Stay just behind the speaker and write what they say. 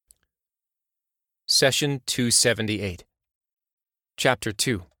Session 278. Chapter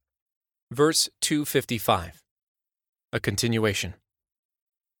 2. Verse 255. A continuation.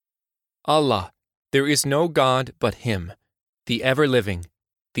 Allah, there is no God but Him, the ever-living,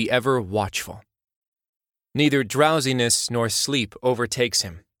 the ever-watchful. Neither drowsiness nor sleep overtakes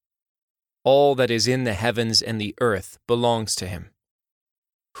Him. All that is in the heavens and the earth belongs to Him.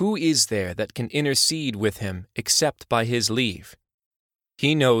 Who is there that can intercede with Him except by His leave?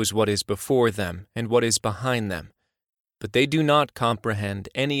 He knows what is before them and what is behind them, but they do not comprehend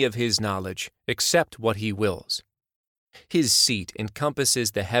any of His knowledge except what He wills. His seat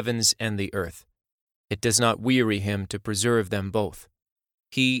encompasses the heavens and the earth. It does not weary Him to preserve them both.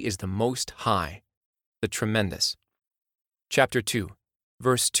 He is the Most High, the Tremendous. Chapter 2,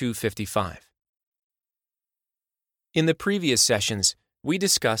 verse 255. In the previous sessions, we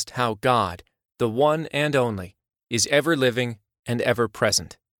discussed how God, the one and only, is ever-living and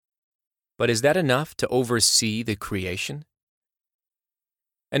ever-present. But is that enough to oversee the creation?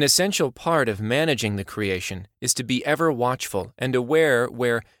 An essential part of managing the creation is to be ever watchful and aware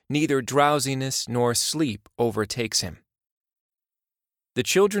where neither drowsiness nor sleep overtakes Him. The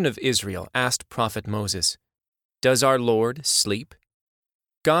children of Israel asked Prophet Moses, "Does our Lord sleep?"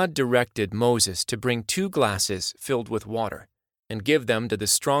 God directed Moses to bring 2 glasses filled with water and give them to the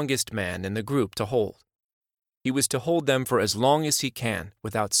strongest man in the group to hold. He was to hold them for as long as he can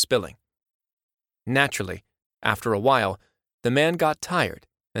without spilling. Naturally, after a while, the man got tired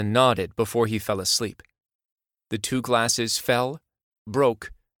and nodded before he fell asleep. The 2 glasses fell,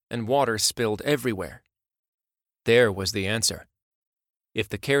 broke, and water spilled everywhere. There was the answer. If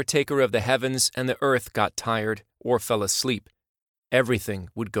the caretaker of the heavens and the earth got tired or fell asleep, everything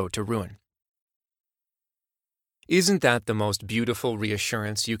would go to ruin. Isn't that the most beautiful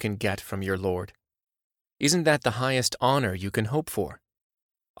reassurance you can get from your Lord? Isn't that the highest honor you can hope for?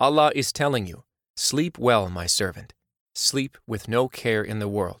 Allah is telling you, "Sleep well, my servant. Sleep with no care in the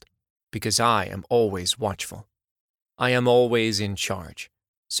world, because I am always watchful. I am always in charge,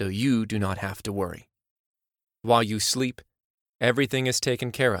 so you do not have to worry. While you sleep, everything is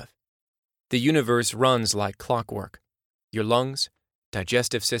taken care of. The universe runs like clockwork. Your lungs,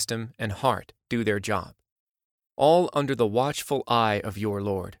 digestive system, and heart do their job, all under the watchful eye of your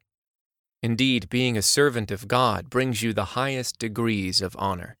Lord. Indeed, being a servant of God brings you the highest degrees of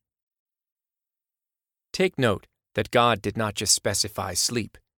honor." Take note that God did not just specify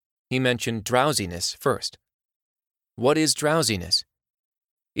sleep. He mentioned drowsiness first. What is drowsiness?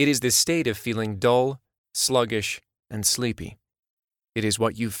 It is the state of feeling dull, sluggish, and sleepy. It is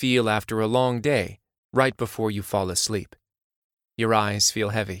what you feel after a long day, right before you fall asleep. Your eyes feel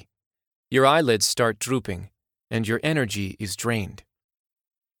heavy. Your eyelids start drooping, and your energy is drained.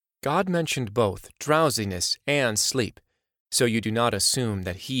 God mentioned both drowsiness and sleep, so you do not assume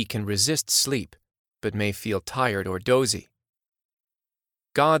that He can resist sleep, but may feel tired or dozy.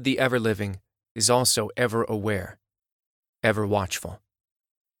 God the ever-living is also ever-aware, ever-watchful.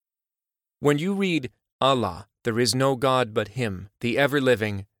 When you read, "Allah, there is no God but Him, the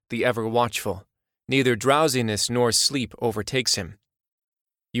ever-living, the ever-watchful, neither drowsiness nor sleep overtakes Him,"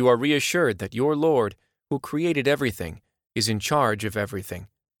 you are reassured that your Lord, who created everything, is in charge of everything,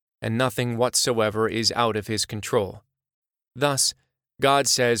 and nothing whatsoever is out of His control. Thus, God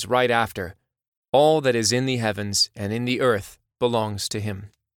says right after, "All that is in the heavens and in the earth belongs to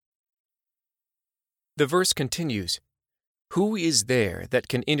Him." The verse continues, "Who is there that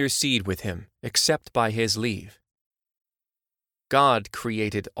can intercede with Him except by His leave?" God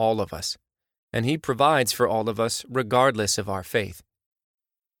created all of us, and He provides for all of us regardless of our faith.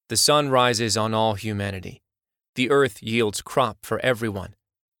 The sun rises on all humanity. The earth yields crop for everyone,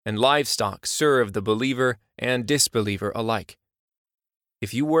 and livestock serve the believer and disbeliever alike.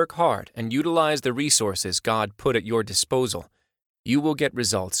 If you work hard and utilize the resources God put at your disposal, you will get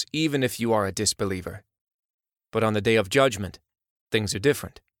results even if you are a disbeliever. But on the day of judgment, things are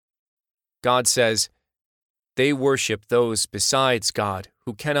different. God says, "They worship those besides God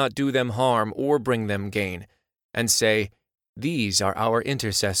who cannot do them harm or bring them gain, and say, 'These are our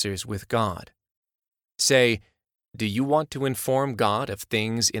intercessors with God.' Say, 'Do you want to inform God of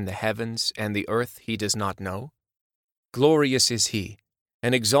things in the heavens and the earth He does not know? Glorious is He,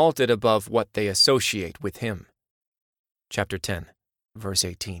 and exalted above what they associate with Him." Chapter 10, verse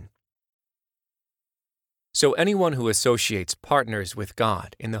 18. So anyone who associates partners with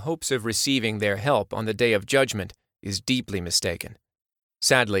God in the hopes of receiving their help on the day of judgment is deeply mistaken.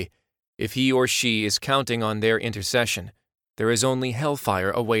 Sadly, if he or she is counting on their intercession, there is only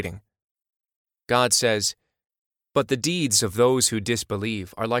hellfire awaiting. God says, "But the deeds of those who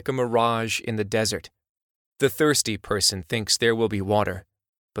disbelieve are like a mirage in the desert. The thirsty person thinks there will be water,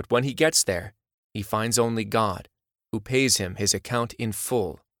 but when he gets there, he finds only God, who pays him his account in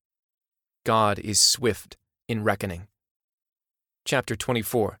full. God is swift in reckoning. Chapter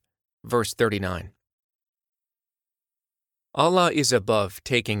 24, verse 39. Allah is above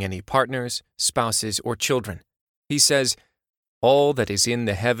taking any partners, spouses, or children. He says, "All that is in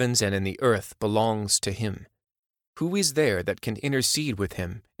the heavens and in the earth belongs to Him. Who is there that can intercede with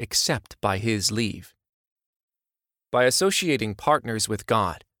Him except by His leave?" By associating partners with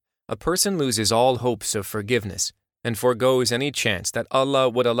God, a person loses all hopes of forgiveness and forgoes any chance that Allah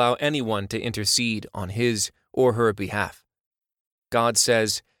would allow anyone to intercede on his or her behalf. God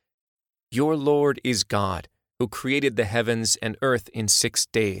says, "Your Lord is God, who created the heavens and earth in 6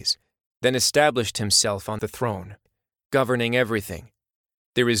 days, then established Himself on the throne, governing everything.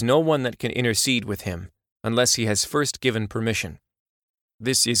 There is no one that can intercede with Him unless He has first given permission.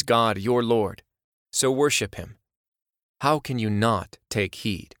 This is God, your Lord, so worship Him. How can you not take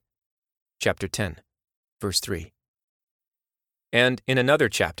heed?" Chapter 10, verse 3. And in another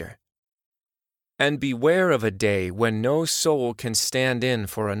chapter, "And beware of a day when no soul can stand in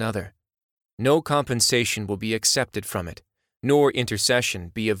for another. No compensation will be accepted from it, nor intercession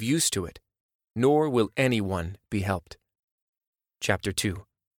be of use to it, nor will anyone be helped." Chapter 2,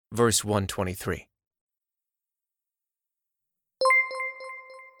 verse 123.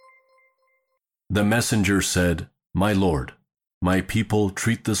 The messenger said, "My Lord, my people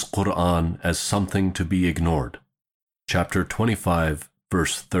treat this Qur'an as something to be ignored." Chapter 25,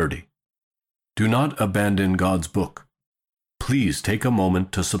 verse 30. Do not abandon God's book. Please take a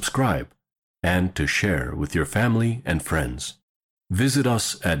moment to subscribe and to share with your family and friends. Visit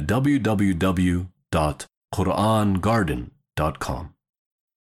us at www.qurangarden.com.